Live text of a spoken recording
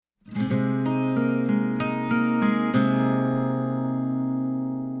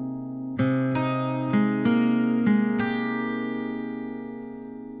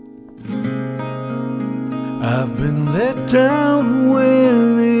been let down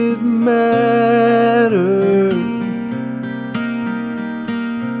when it mattered,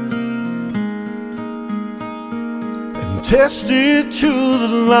 and tested to the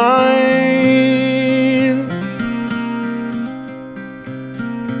line.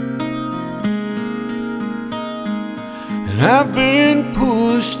 And I've been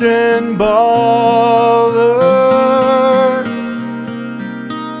pushed and bothered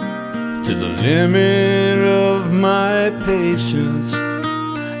to the limit of my patience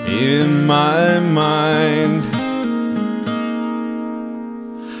in my mind.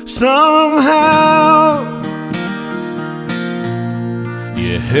 Somehow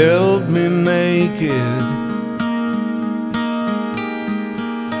you helped me make it.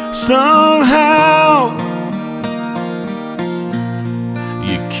 Somehow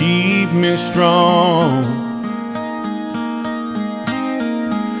you keep me strong.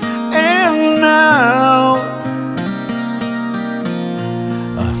 And now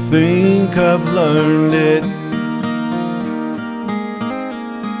I think I've learned it.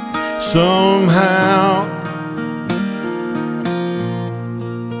 Somehow,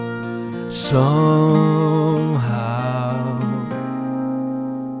 somehow.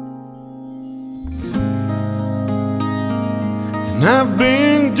 And I've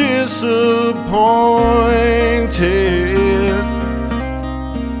been disappointed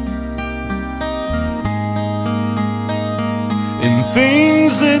in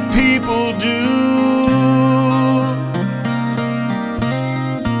things that people do.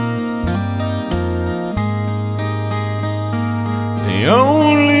 They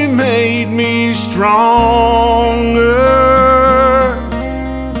only made me stronger,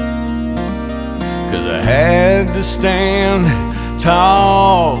 'cause I had to stand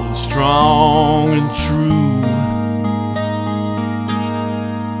tall and strong and true.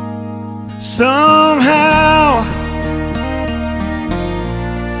 Somehow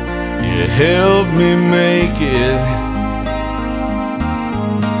you helped me make it.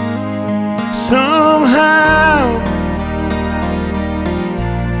 Somehow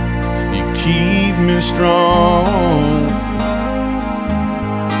you keep me strong.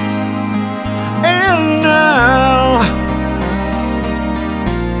 And now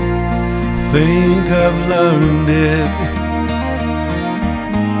think I've learned it.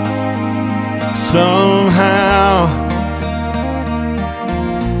 Somehow,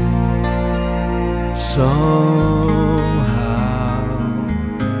 somehow.